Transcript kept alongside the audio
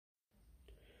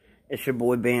It's your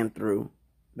boy Band Through,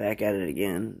 back at it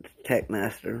again, Tech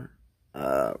Master.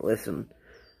 Listen,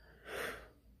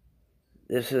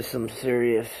 this is some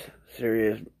serious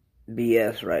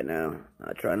BS right now.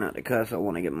 I try not to cuss. I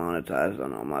want to get monetized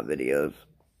on all my videos.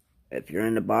 If you're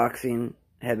into boxing,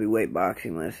 heavyweight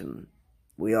boxing, listen.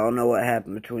 We all know what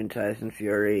happened between Tyson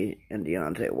Fury and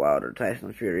Deontay Wilder.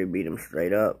 Tyson Fury beat him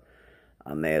straight up.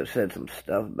 I may have said some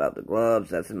stuff about the gloves.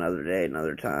 That's another day,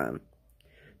 another time.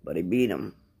 But he beat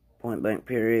him. Point blank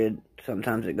period.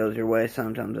 Sometimes it goes your way,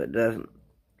 sometimes it doesn't.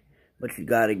 But you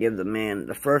got to give the man.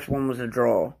 The first one was a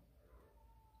draw.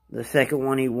 The second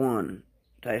one he won.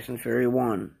 Tyson Fury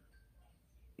won.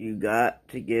 You got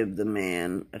to give the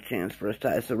man a chance for his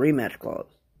title. It's a rematch clause.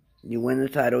 You win the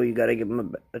title, you got to give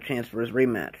him a chance for his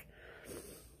rematch.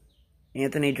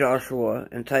 Anthony Joshua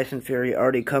and Tyson Fury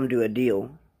already come to a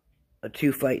deal. A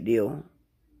 2-fight deal.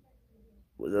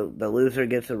 The loser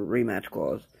gets a rematch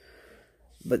clause.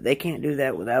 But they can't do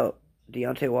that without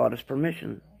Deontay Wilder's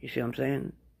permission. You see what I'm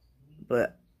saying?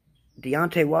 But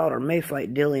Deontay Wilder may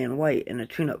fight Dillian Whyte in a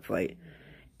tune-up fight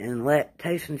and let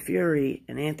Tyson Fury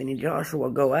and Anthony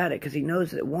Joshua go at it, because he knows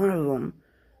that one of them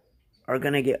are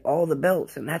going to get all the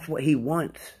belts, and that's what he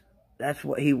wants. That's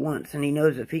what he wants. And he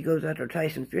knows if he goes after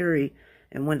Tyson Fury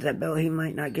and wins that belt, he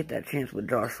might not get that chance with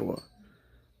Joshua.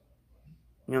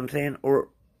 You know what I'm saying? Or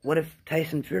what if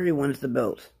Tyson Fury wins the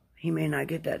belts? He may not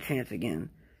get that chance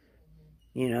again.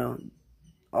 You know,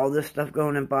 all this stuff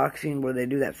going in boxing where they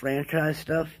do that franchise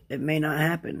stuff, it may not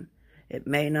happen. It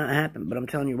may not happen. But I'm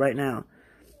telling you right now,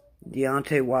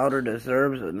 Deontay Wilder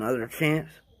deserves another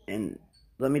chance. And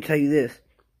let me tell you this.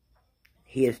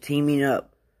 He is teaming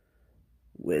up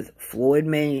with Flyod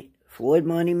Mayweather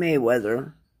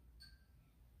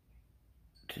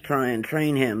to try and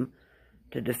train him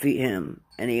to defeat him.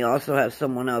 And he also has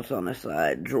someone else on the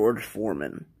side, George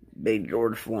Foreman. Big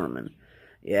George Foreman.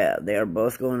 Yeah, they are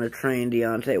both going to train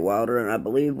Deontay Wilder, and I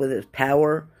believe with his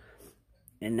power,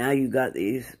 and now you got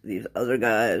these other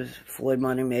guys, Flyod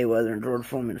Mayweather and George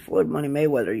Foreman. Flyod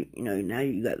Mayweather, you know, now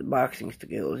you got the boxing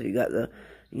skills, you got the,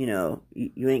 you know,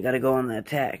 you ain't got to go on the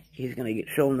attack. He's going to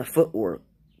show him the footwork,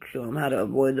 show him how to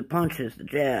avoid the punches, the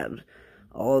jabs,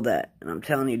 all that. And I'm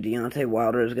telling you, Deontay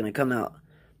Wilder is going to come out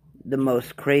the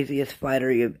most craziest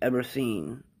fighter you've ever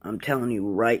seen. I'm telling you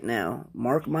right now,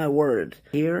 mark my words.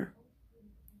 Here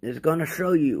is going to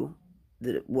show you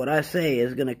that what I say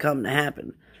is going to come to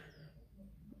happen.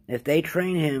 If they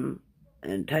train him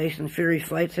and Tyson Fury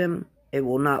fights him, it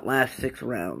will not last 6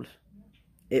 rounds.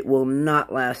 It will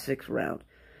not last 6 rounds.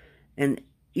 And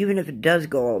even if it does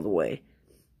go all the way,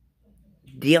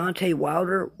 Deontay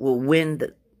Wilder will win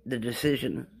the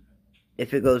decision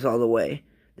if it goes all the way.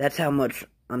 That's how much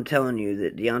I'm telling you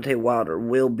that Deontay Wilder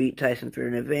will beat Tyson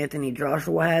Fury. And if Anthony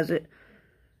Joshua has it,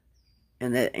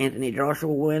 and that Anthony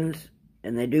Joshua wins,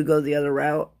 and they do go the other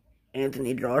route,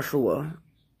 Anthony Joshua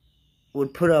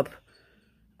would put up,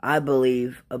 I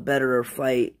believe, a better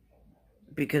fight,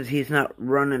 because he's not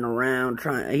running around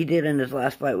trying. He did in his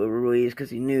last fight with Ruiz, because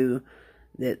he knew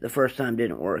that the first time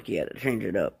didn't work. He had to change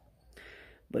it up.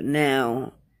 But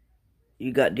now,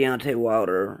 you got Deontay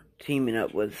Wilder teaming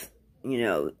up with, you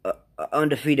know,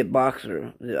 undefeated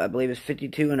boxer. I believe it's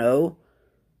 52-0,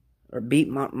 or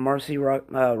beat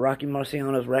Rocky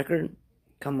Marciano's record.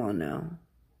 Come on now.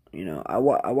 You know, I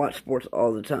watch sports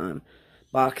all the time.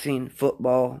 Boxing,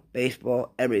 football,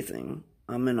 baseball, everything.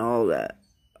 I'm in all that.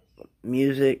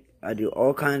 Music, I do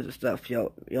all kinds of stuff.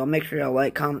 Y'all make sure y'all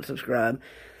like, comment, subscribe.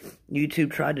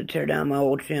 YouTube tried to tear down my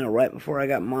old channel right before I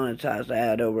got monetized. I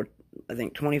had over, I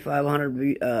think,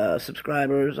 2,500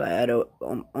 subscribers. I had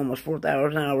almost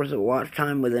 4,000 hours of watch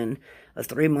time within a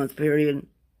 3-month period.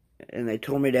 And they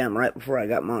tore me down right before I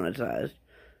got monetized.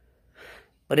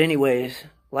 But anyways,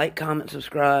 like, comment,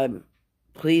 subscribe.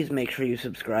 Please make sure you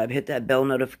subscribe. Hit that bell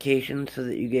notification so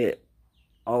that you get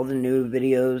all the new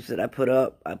videos that I put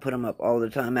up. I put them up all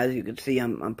the time. As you can see,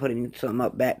 I'm putting some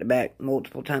up back-to-back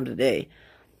multiple times a day.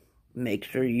 Make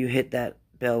sure you hit that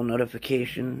bell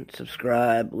notification,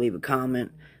 subscribe, leave a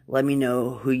comment. Let me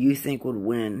know who you think would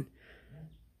win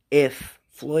if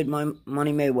Flyod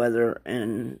Mayweather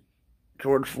and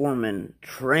George Foreman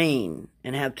train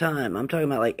and have time. I'm talking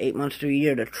about like 8 months to a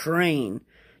year to train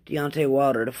Deontay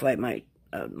Wilder to fight Mike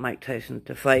Tyson,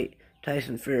 to fight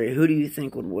Tyson Fury. Who do you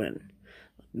think would win?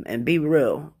 And be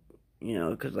real, you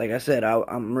know, because like I said,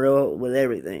 I'm real with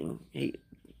everything. He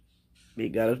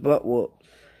got his butt whooped.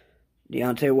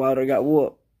 Deontay Wilder got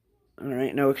whooped. And there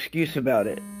ain't no excuse about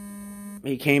it.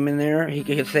 He came in there. He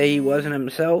could say he wasn't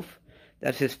himself.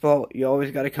 That's his fault. You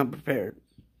always got to come prepared.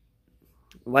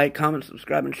 Like, comment,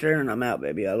 subscribe, and share, and I'm out,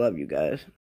 baby. I love you guys.